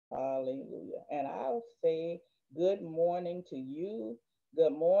Hallelujah. And I'll say good morning to you.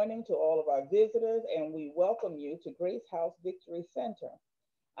 Good morning to all of our visitors, and we welcome you to Grace House Victory Center.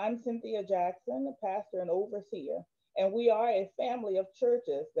 I'm Cynthia Jackson, a pastor and overseer, and we are a family of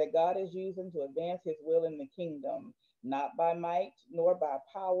churches that God is using to advance his will in the kingdom, not by might nor by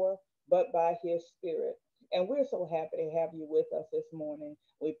power, but by his spirit. And we're so happy to have you with us this morning.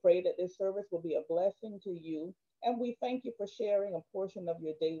 We pray that this service will be a blessing to you, and we thank you for sharing a portion of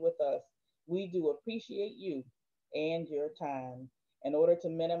your day with us. We do appreciate you and your time. In order to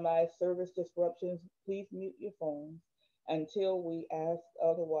minimize service disruptions, please mute your phones until we ask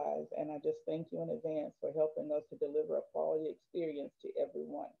otherwise. And I just thank you in advance for helping us to deliver a quality experience to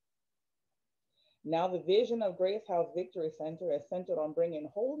everyone. Now, the vision of Grace House Victory Center is centered on bringing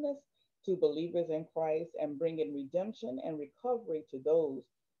wholeness to believers in Christ and bringing redemption and recovery to those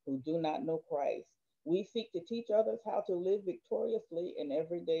who do not know Christ. We seek to teach others how to live victoriously in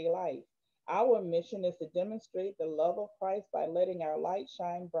everyday life. Our mission is to demonstrate the love of Christ by letting our light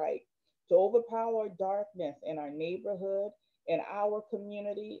shine bright, to overpower darkness in our neighborhood, in our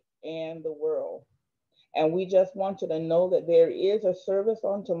community, and the world. And we just want you to know that there is a service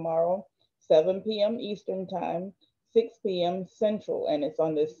on tomorrow, 7 p.m. Eastern Time, 6 p.m. Central, and it's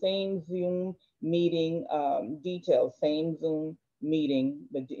on the same Zoom meeting details, same Zoom meeting,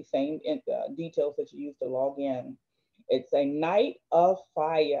 the same details that you use to log in. It's a night of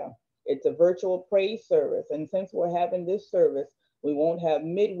fire. It's a virtual praise service. And since we're having this service, we won't have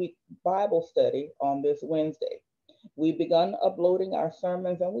midweek Bible study on this Wednesday. We've begun uploading our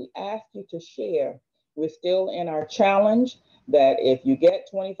sermons and we ask you to share. We're still in our challenge that if you get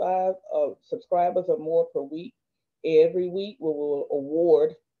 25 subscribers or more per week, every week we will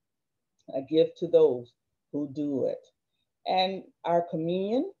award a gift to those who do it. And our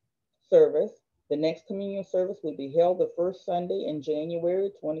communion service, the next communion service will be held the first Sunday in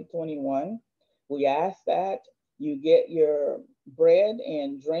January 2021. We ask that you get your bread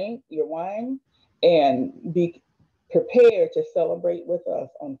and drink, your wine, and be prepared to celebrate with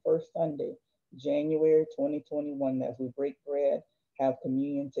us on first Sunday, January 2021, as we break bread, have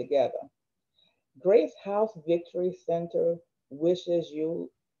communion together. Grace House Victory Center wishes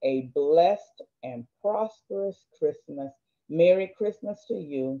you a blessed and prosperous Christmas. Merry Christmas to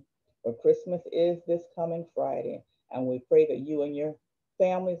you, for Christmas is this coming Friday, and we pray that you and your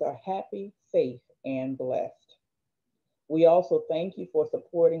families are happy, safe, and blessed. We also thank you for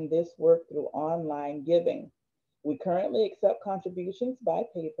supporting this work through online giving. We currently accept contributions by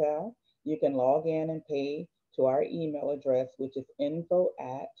PayPal. You can log in and pay to our email address, which is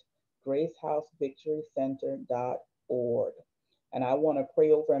info@gracehousevictorycenter.org. And I want to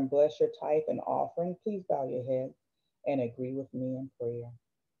pray over and bless your tithe and offering. Please bow your head and agree with me in prayer.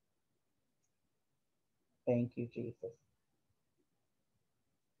 Thank you, Jesus.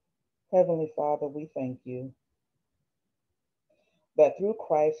 Heavenly Father, we thank you that through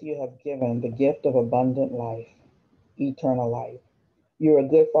Christ you have given the gift of abundant life, eternal life. You're a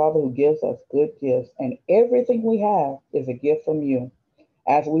good Father who gives us good gifts, and everything we have is a gift from you.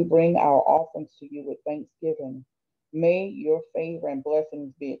 As we bring our offerings to you with thanksgiving, may your favor and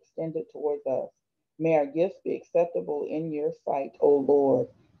blessings be extended towards us. May our gifts be acceptable in your sight, O Lord,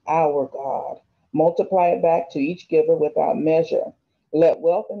 our God. Multiply it back to each giver without measure. Let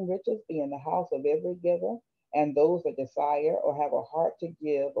wealth and riches be in the house of every giver and those that desire or have a heart to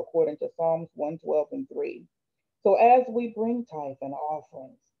give, according to Psalms 112 and 3. So as we bring tithe and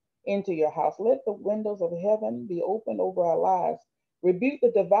offerings into your house, let the windows of heaven be opened over our lives. Rebuke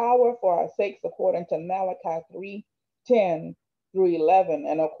the devourer for our sakes, according to Malachi 3:10 through 11.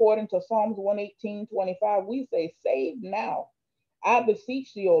 And according to Psalms 118:25, we say, save now. I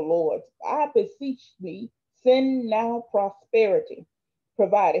beseech thee, O Lord, I beseech thee, send now prosperity.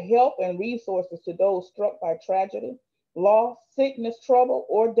 Provide help and resources to those struck by tragedy, loss, sickness, trouble,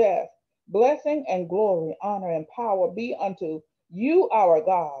 or death. Blessing and glory, honor and power be unto you, our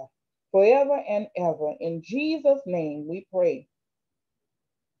God, forever and ever. In Jesus' name we pray.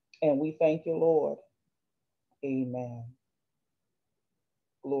 And we thank you, Lord. Amen.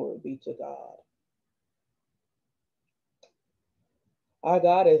 Glory be to God. Our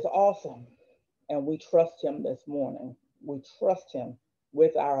God is awesome, and we trust him this morning. We trust him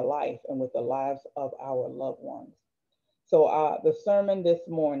with our life and with the lives of our loved ones. So the sermon this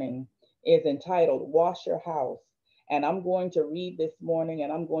morning is entitled Wash Your House. And I'm going to read this morning,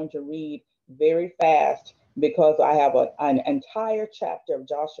 and I'm going to read very fast because I have an entire chapter of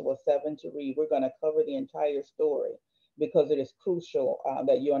Joshua 7 to read. We're going to cover the entire story because it is crucial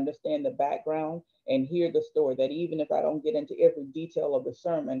that you understand the background and hear the story, that even if I don't get into every detail of the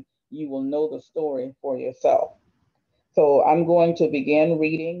sermon, you will know the story for yourself. So I'm going to begin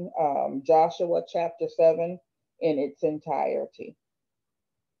reading Joshua chapter 7 in its entirety.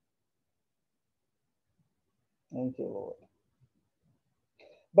 Thank you, Lord.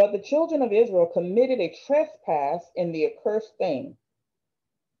 But the children of Israel committed a trespass in the accursed thing.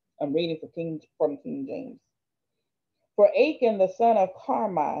 I'm reading from King James. For Achan, the son of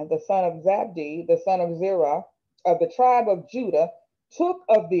Carmi, the son of Zabdi, the son of Zerah, of the tribe of Judah, took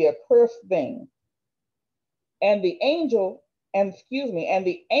of the accursed thing. And the and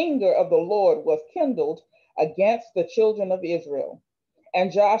the anger of the Lord was kindled against the children of Israel.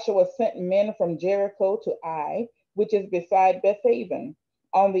 And Joshua sent men from Jericho to Ai, which is beside Bethaven,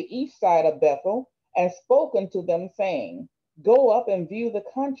 on the east side of Bethel, and spoke unto them, saying, Go up and view the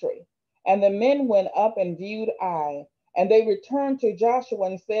country. And the men went up and viewed Ai. And they returned to Joshua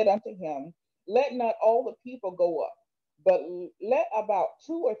and said unto him, Let not all the people go up, but let about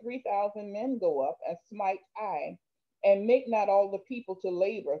 2,000 or 3,000 men go up and smite Ai, and make not all the people to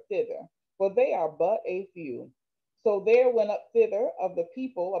labor thither, for they are but a few. So there went up thither of the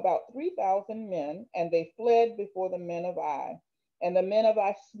people about 3,000 men, and they fled before the men of Ai. And the men of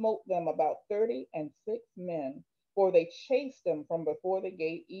Ai smote them about 36 men, for they chased them from before the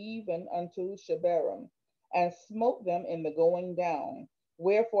gate even unto Shebarim, and smote them in the going down.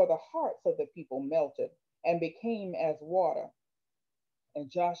 Wherefore the hearts of the people melted, and became as water.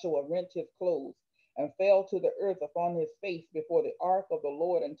 And Joshua rent his clothes, and fell to the earth upon his face before the ark of the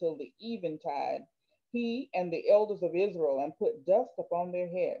Lord until the eventide, he and the elders of Israel, and put dust upon their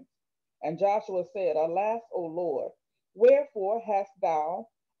heads. And Joshua said, Alas, O Lord, wherefore hast thou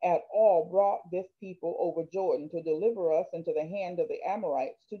at all brought this people over Jordan to deliver us into the hand of the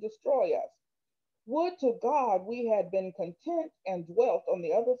Amorites to destroy us? Would to God we had been content and dwelt on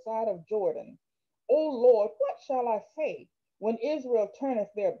the other side of Jordan. O Lord, what shall I say when Israel turneth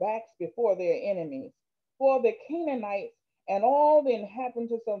their backs before their enemies? For the Canaanites and all the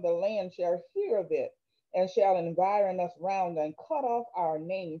inhabitants of the land shall hear of it, and shall environ us round, and cut off our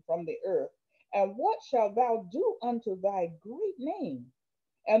name from the earth. And what shalt thou do unto thy great name?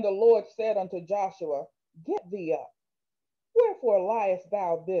 And the Lord said unto Joshua, Get thee up. Wherefore liest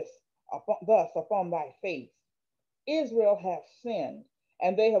thou thus upon thy face? Israel hath sinned,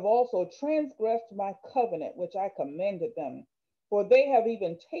 and they have also transgressed my covenant which I commanded them. For they have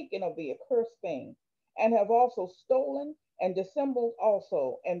even taken of the accursed thing, and have also stolen and dissembled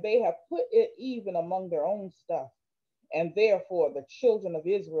also, and they have put it even among their own stuff. And therefore the children of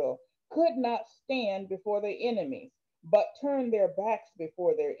Israel could not stand before their enemies, but turned their backs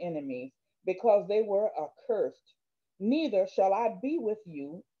before their enemies, because they were accursed. Neither shall I be with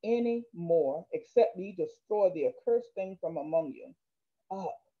you any more, except ye destroy the accursed thing from among you.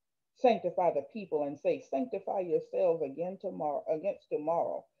 Up, sanctify the people, and say, Sanctify yourselves against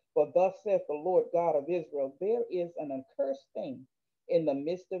tomorrow. For thus saith the Lord God of Israel, There is an accursed thing in the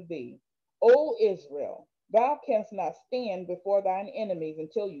midst of thee. O Israel, thou canst not stand before thine enemies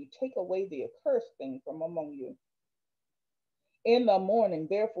until you take away the accursed thing from among you. In the morning,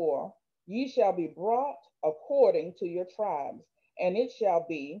 therefore, ye shall be brought according to your tribes, and it shall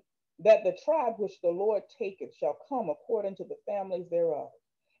be that the tribe which the Lord taketh shall come according to the families thereof,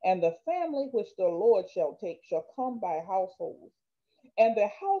 and the family which the Lord shall take shall come by households, and the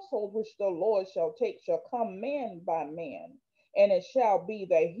household which the Lord shall take shall come man by man. And it shall be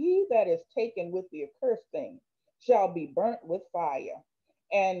that he that is taken with the accursed thing shall be burnt with fire,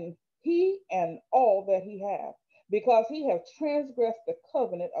 and he and all that he hath, because he hath transgressed the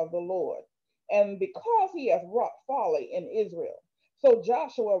covenant of the Lord, and because he hath wrought folly in Israel. So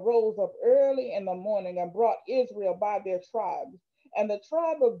Joshua rose up early in the morning and brought Israel by their tribes, and the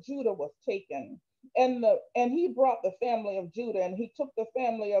tribe of Judah was taken. And he brought the family of Judah, and he took the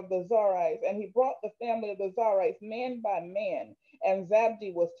family of the Zarites, and he brought the family of the Zarites man by man, and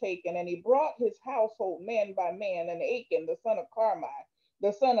Zabdi was taken, and he brought his household man by man, and Achan, the son of Carmi,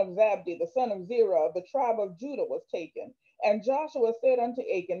 the son of Zabdi, the son of Zerah, of the tribe of Judah, was taken. And Joshua said unto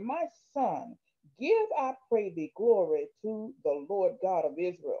Achan, My son, give, I pray thee, glory to the Lord God of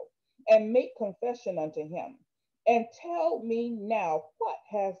Israel, and make confession unto him, and tell me now, what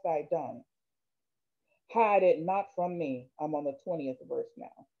hast thou done? Hide it not from me. I'm on the 20th verse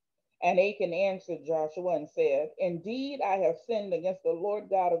now. And Achan answered Joshua and said, Indeed, I have sinned against the Lord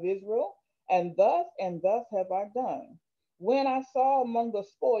God of Israel, and thus have I done. When I saw among the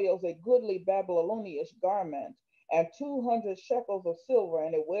spoils a goodly Babylonish garment, and 200 shekels of silver,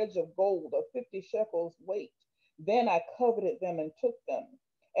 and a wedge of gold of 50 shekels weight, then I coveted them and took them.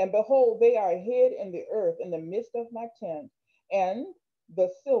 And behold, they are hid in the earth in the midst of my tent, and the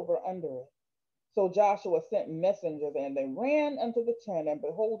silver under it. So Joshua sent messengers, and they ran unto the tent, and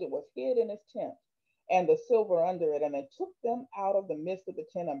behold, it was hid in his tent. and the silver under it. And they took them out of the midst of the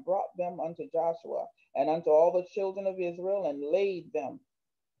tent and brought them unto Joshua and unto all the children of Israel and laid them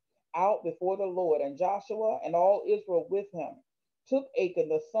out before the Lord. And Joshua and all Israel with him took Achan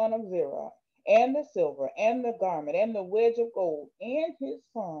the son of Zerah, and the silver, and the garment, and the wedge of gold, and his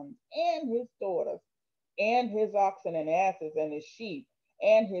sons, and his daughters, and his oxen and asses, and his sheep,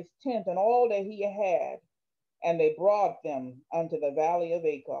 and his tent, and all that he had. And they brought them unto the valley of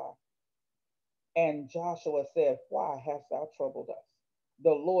Achor. And Joshua said, Why hast thou troubled us?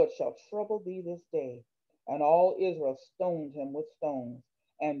 The Lord shall trouble thee this day. And all Israel stoned him with stones,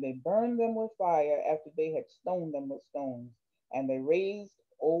 and they burned them with fire after they had stoned them with stones. And they raised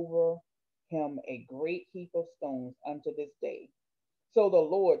over him a great heap of stones unto this day. So the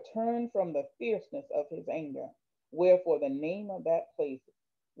Lord turned from the fierceness of his anger, wherefore the name of that place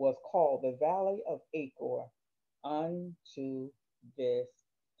was called the Valley of Achor unto this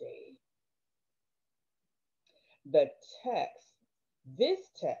day. This text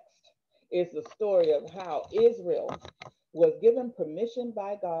is the story of how Israel was given permission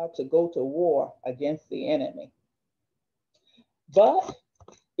by God to go to war against the enemy. But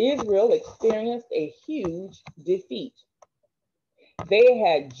Israel experienced a huge defeat. They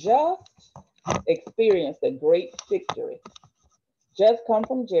had just experienced a great victory, just come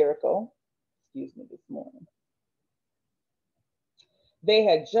from Jericho. Excuse me, this morning. They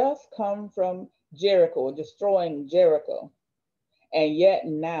had just come from Jericho, destroying Jericho, and yet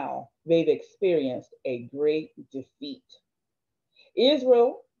now they've experienced a great defeat.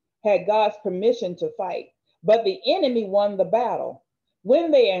 Israel had God's permission to fight, but the enemy won the battle.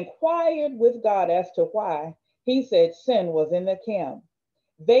 When they inquired with God as to why, he said sin was in the camp.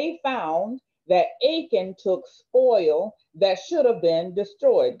 They found that Achan took spoil that should have been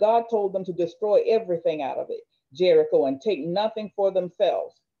destroyed. God told them to destroy everything out of it, Jericho, and take nothing for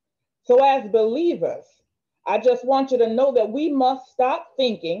themselves. So as believers, I just want you to know that we must stop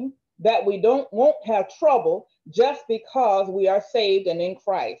thinking that we won't have trouble just because we are saved and in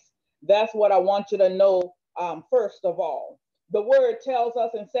Christ. That's what I want you to know first of all. The word tells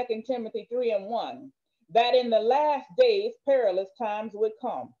us in 2 Timothy 3:1 that in the last days perilous times would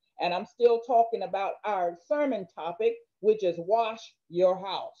come. And I'm still talking about our sermon topic, which is wash your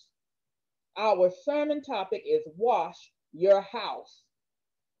house. Our sermon topic is wash your house.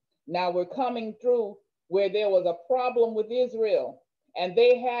 Now we're coming through where there was a problem with Israel, and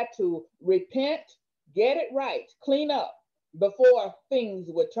they had to repent, get it right, clean up before things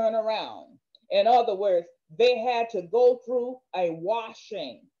would turn around. In other words, they had to go through a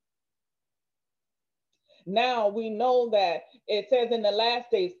washing. Now we know that it says in the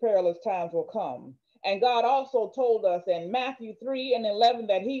last days perilous times will come. And God also told us in Matthew 3:11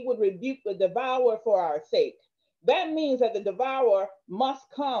 that he would rebuke the devourer for our sake. That means that the devourer must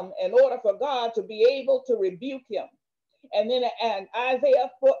come in order for God to be able to rebuke him. And then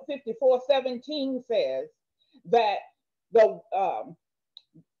Isaiah 54:17 says that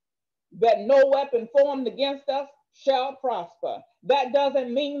that no weapon formed against us shall prosper. That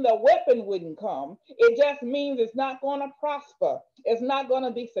doesn't mean the weapon wouldn't come. It just means it's not going to prosper. It's not going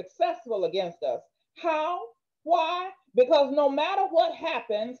to be successful against us. How? Why? Because no matter what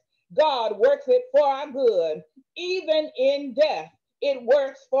happens, God works it for our good. Even in death, it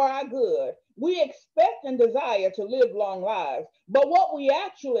works for our good. We expect and desire to live long lives, but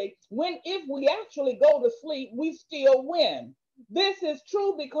if we actually go to sleep, we still win. This is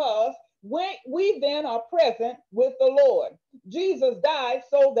true because we then are present with the Lord. Jesus died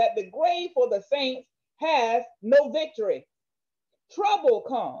so that the grave for the saints has no victory. Trouble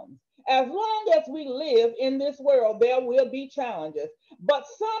comes. As long as we live in this world, there will be challenges, but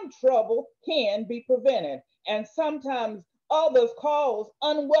some trouble can be prevented. And sometimes others cause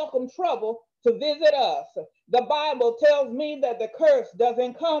unwelcome trouble to visit us. The Bible tells me that the curse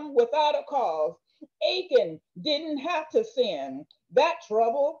doesn't come without a cause. Achan didn't have to sin. That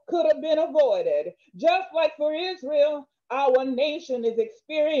trouble could have been avoided. Just like for Israel, our nation is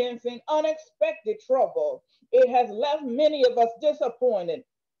experiencing unexpected trouble. It has left many of us disappointed.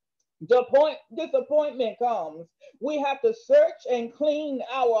 Disappointment comes. We have to search and clean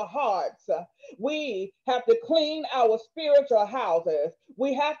our hearts. We have to clean our spiritual houses.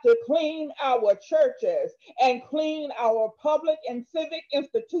 We have to clean our churches and clean our public and civic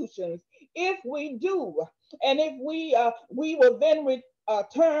institutions. If we do, and if we will then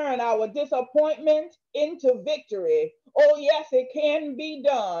turn our disappointment into victory. Oh, yes, it can be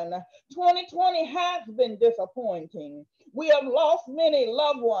done. 2020 has been disappointing. We have lost many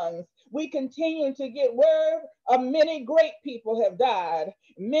loved ones. We continue to get word of many great people have died.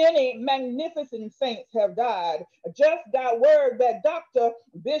 Many magnificent saints have died. Just got word that Dr.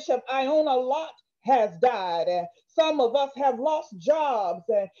 Bishop Iona Lott has died. Some of us have lost jobs,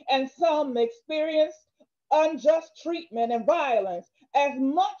 and some experienced unjust treatment and violence. As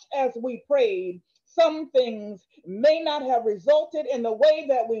much as we prayed, some things may not have resulted in the way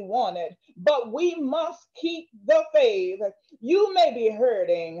that we wanted, but we must keep the faith. You may be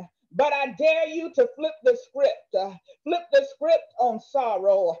hurting, but I dare you to flip the script. Flip the script on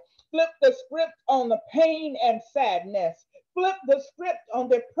sorrow. Flip the script on the pain and sadness. Flip the script on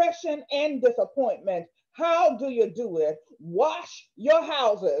depression and disappointment. How do you do it? Wash your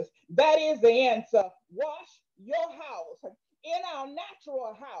houses. That is the answer. Wash your house. In our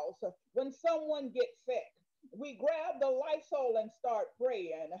natural house, when someone gets sick, we grab the Lysol and start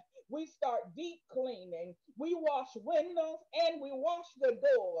praying. We start deep cleaning. We wash windows and we wash the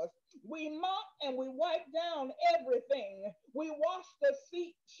doors. We mop and we wipe down everything. We wash the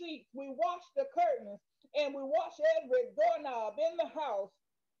seat sheets. We wash the curtains and we wash every doorknob in the house.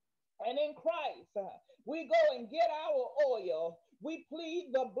 And in Christ, we go and get our oil. We plead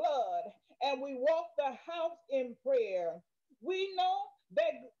the blood and we walk the house in prayer. We know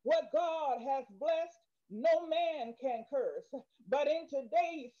that what God has blessed, no man can curse. But in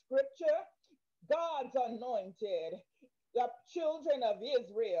today's scripture, God's anointed, the children of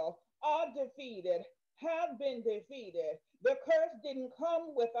Israel are defeated, have been defeated. The curse didn't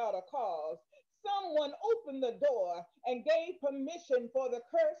come without a cause. Someone opened the door and gave permission for the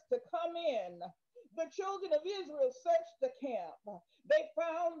curse to come in. The children of Israel searched the camp. They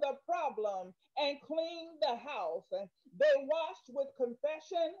found the problem and cleaned the house. They washed with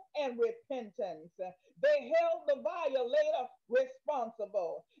confession and repentance. They held the violator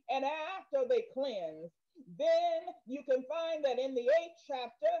responsible. And after they cleansed, then you can find that in the 8th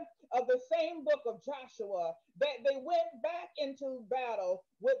chapter of the same book of Joshua, that they went back into battle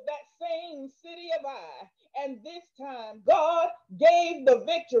with that same city of Ai. And this time, God gave the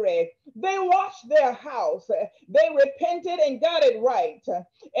victory. They washed their house. They repented and got it right.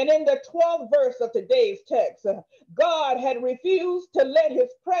 And in the 12th verse of today's text, God had refused to let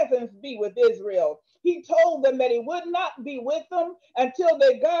his presence be with Israel. He told them that he would not be with them until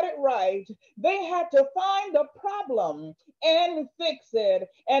they got it right. They had to find the problem and fix it.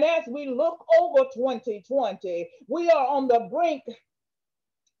 And as we look over 2020, we are on the brink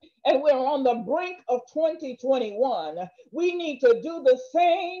and we're on the brink of 2021. We need to do the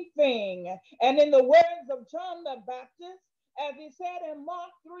same thing. And in the words of John the Baptist, as he said in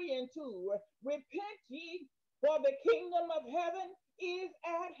Mark 3 and 2, repent ye, for the kingdom of heaven is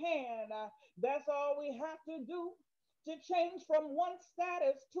at hand. That's all we have to do to change from one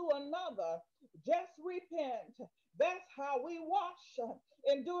status to another. Just repent. That's how we wash.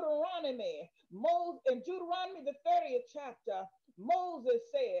 In Deuteronomy, the 30th chapter, Moses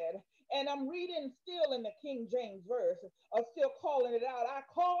said, and I'm reading still in the King James verse, of still calling it out. I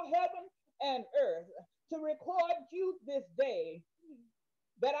call heaven and earth to record you this day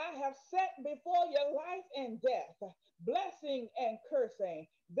that I have set before you life and death, blessing and cursing.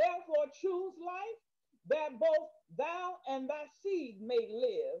 Therefore choose life, that both thou and thy seed may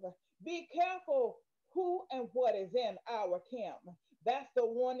live. Be careful who and what is in our camp. That's the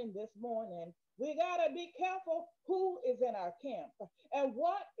warning this morning. We got to be careful who is in our camp and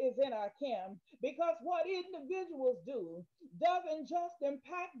what is in our camp, because what individuals do doesn't just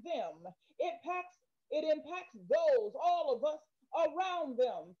impact them. It impacts those, all of us around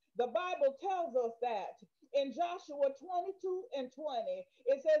them. The Bible tells us that in Joshua 22 and 20,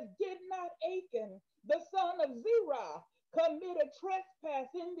 it says, did not Achan, the son of Zerah, commit a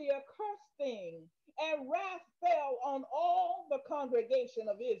trespass in the accursed thing, and wrath fell on all the congregation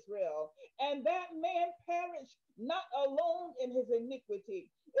of Israel, and that man perished not alone in his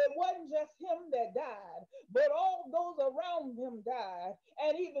iniquity. It wasn't just him that died, but all those around him died,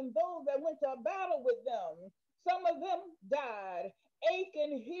 and even those that went to battle with them. Some of them died.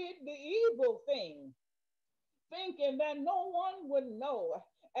 Achan hid the evil thing, thinking that no one would know.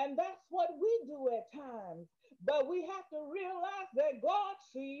 And that's what we do at times. But we have to realize that God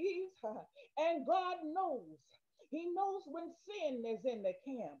sees and God knows. He knows when sin is in the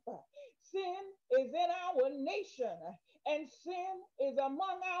camp. Sin is in our nation, and sin is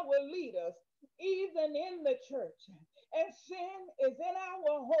among our leaders, even in the church. And sin is in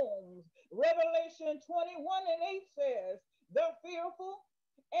our homes. Revelation 21 and 8 says, the fearful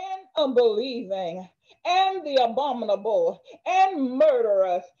and unbelieving, and the abominable, and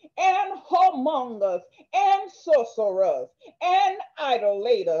murderers, and whoremongers, and sorcerers, and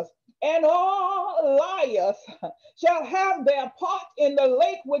idolaters, and all liars shall have their part in the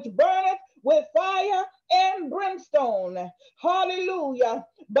lake which burneth with fire and brimstone. Hallelujah.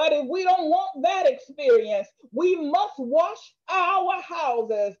 But if we don't want that experience, we must wash our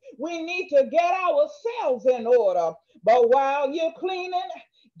houses. We need to get ourselves in order. But while you're cleaning,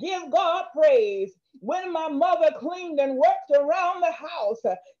 give God praise. When my mother cleaned and worked around the house,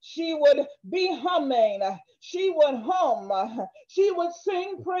 she would be humming. She would hum. She would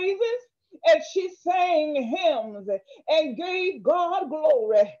sing praises, and she sang hymns and gave God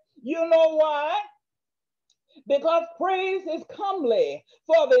glory. You know why? Because praise is comely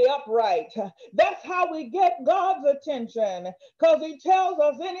for the upright. That's how we get God's attention, because he tells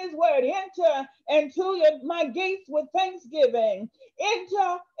us in his word, enter into my gates with thanksgiving,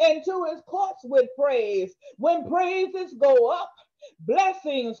 enter into his courts with praise. When praises go up,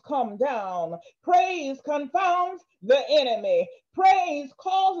 blessings come down. Praise confounds the enemy. Praise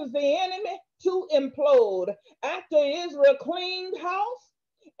causes the enemy to implode. After Israel cleaned house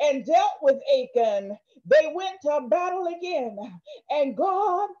and dealt with Achan, they went to battle again, and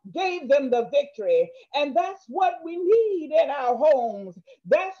God gave them the victory. And that's what we need in our homes.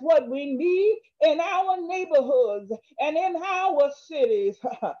 That's what we need in our neighborhoods and in our cities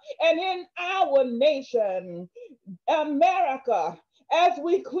and in our nation, America. As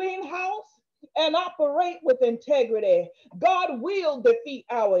we clean house and operate with integrity, God will defeat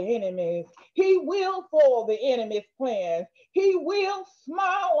our enemies. He will foil the enemy's plans. He will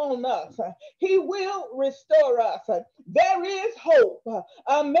smile on us. He will restore us. There is hope.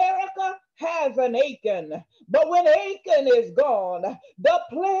 America has an Achan, but when Achan is gone, the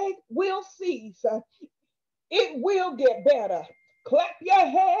plague will cease. It will get better. Clap your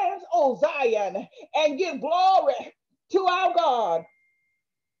hands, O Zion, and give glory to our God.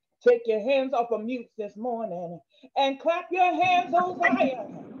 Take your hands off of mute this morning and clap your hands, O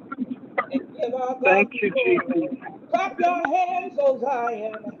Zion, and give our God Thank you, glory. Jesus. Clap your hands, O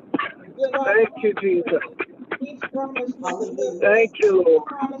Zion, and give our Thank God you, Jesus. glory. He's promised to Hallelujah. deliver us. Thank you, He's Lord.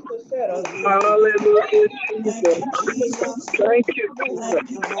 promised to set us free. Hallelujah. Hallelujah, Satan Thank Jesus. you, wants to keep Jesus. Thank you you, moving. Jesus.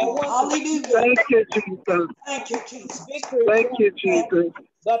 Thank you, And Lord. once the Hallelujah. Thank you, Jesus. Thank you, Jesus. victory Thank shall you, come, Jesus.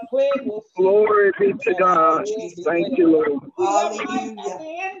 the plague will cease, Glory be to and I God. will Jesus' be Thank name. you, glad. Lord. See a light at Hallelujah.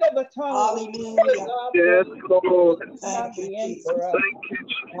 the end of the tunnel. Give Hallelujah. God Yes, praise. This Lord. is not Thank you, the end for Jesus. us. Thank you,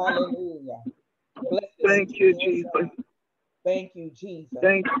 Jesus. Hallelujah. Blessed be Thank Thank the you, you, Lord Jesus. Jesus. God. Thank you, Jesus.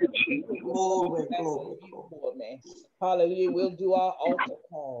 Thank you, Jesus. Victory will come Glory, back on glory, you glory. for me. Hallelujah. We'll do our altar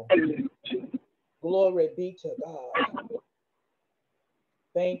call. Thank you, Jesus. Glory be to God.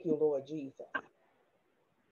 Thank you, Lord Jesus.